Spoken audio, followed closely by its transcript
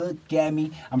look at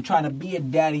me. I'm trying to be a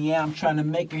daddy, yeah. I'm trying to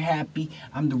make her happy.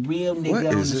 I'm the real nigga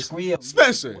on the script.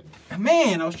 Spencer!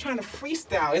 Man, I was trying to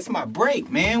freestyle. It's my break,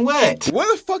 man. What?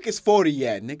 Where the fuck is 40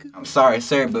 at, nigga? I'm sorry,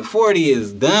 sir, but 40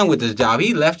 is done with this job.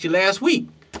 He left you last week.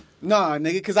 Nah,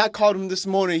 nigga, because I called him this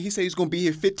morning. He said he's going to be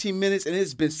here 15 minutes, and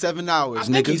it's been 7 hours,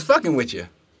 I think he's fucking with you.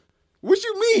 What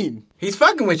you mean? He's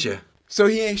fucking with you. So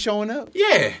he ain't showing up?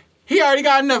 Yeah. He already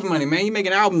got enough money, man. You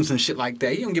making albums and shit like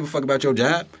that. He don't give a fuck about your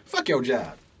job. Fuck your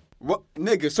job. What,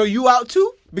 nigga, so you out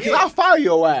too? Because I'll fire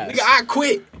your ass. Nigga,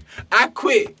 I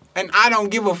quit. And I don't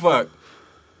give a fuck.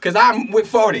 Because I'm with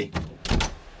 40.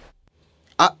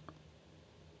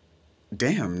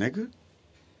 Damn, nigga.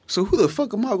 So who the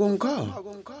fuck am I gonna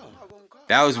call?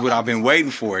 That was what I've been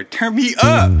waiting for. Turn me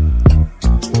up.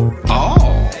 Oh.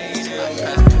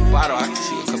 Bottle, I can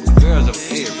see a couple girls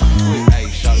over here. Hey,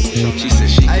 she said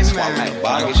she can swallow that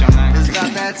bottle. Get your name. What you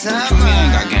mean I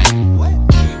ain't got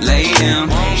game? Lay down,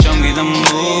 show me the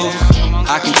move.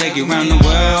 I can take you around the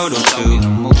world or two.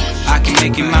 I can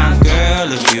make you my girl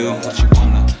if you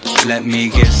let me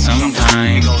get some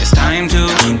time. It's time to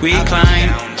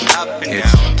recline.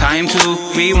 It's time to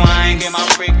rewind.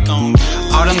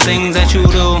 All them things that you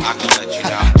do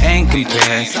ain't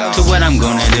compared to what I'm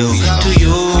gonna do to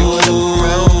you.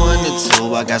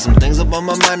 I got some things up on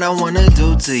my mind I wanna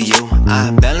do to you. I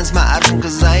balance my options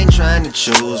cause I ain't trying to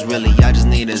choose. Really, I just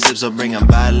need a sip, so bring a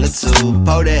bottle or two.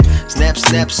 Pour that,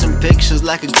 snap some pictures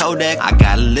like a Kodak. I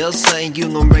got a little something,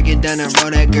 you gon' break it down and roll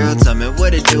that. Girl, tell me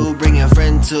what it do, bring a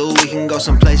friend too. We can go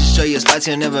some places, show you spots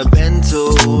you never been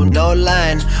to. No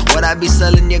line, what I be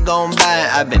selling you gon' buy.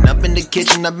 I been up in the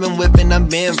kitchen, I been whipping, I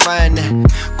been frying.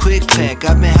 Quick pack,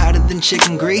 I been hotter than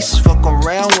chicken grease. Fuck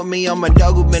around with me, I'm a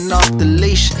dog who been off the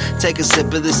leash. Take a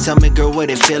sip of this, tell me girl what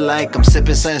it feel like. I'm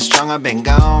sipping something strong, I been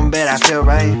gone, bet I feel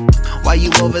right. Why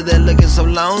you over there looking so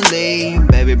lonely?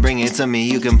 Baby, bring it to me,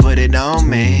 you can put it on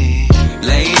me.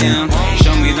 Lay down,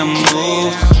 show me the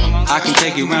move. I can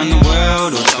take you around the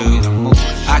world or two.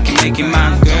 I can make you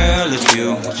my girl if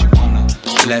you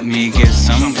let me get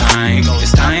some time.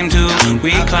 It's time to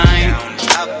recline.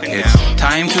 It's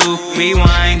time to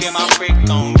rewind.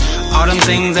 All them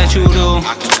things that you do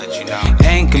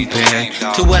ain't compared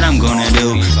to what I'm gonna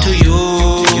do to you.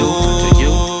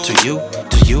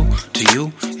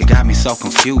 It got me so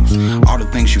confused. All the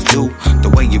things you do, the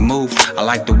way you move, I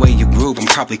like the way you groove. I'm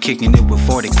probably kicking it with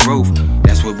 40 groove.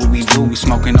 That's what we do. We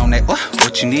smoking on that.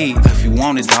 What you need? If you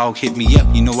want it, dog, hit me up.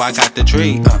 You know I got the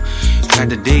tree. Got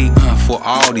the D for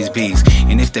all these bees.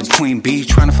 And if that queen bee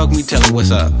tryna fuck me, tell her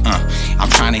what's up. I'm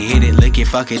tryna hit it, lick it,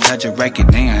 fuck it, touch it, wreck it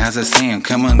down. As I saying,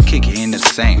 come on, kick it in the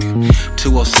sand.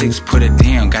 206, put it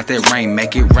down. Got that rain,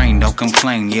 make it rain, don't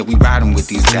complain. Yeah, we riding with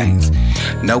these things.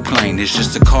 No plane, it's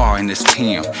just a car in this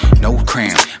town. No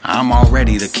crown, I'm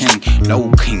already the king.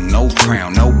 No king, no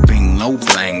crown, no bing, no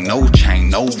bling, no chain,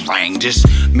 no ring. Just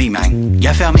me, man.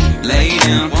 You feel me? Lay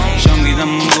down, show me the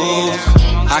move.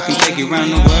 I can take you around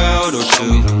the world or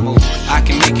two. I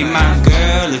can make you my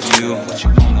girl if you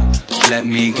let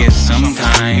me get some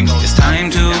time. It's time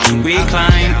to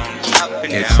recline.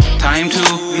 It's time to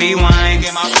rewind.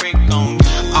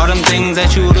 All them things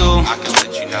that you do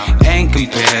ain't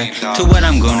compared to what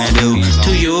I'm gonna do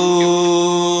to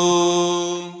you.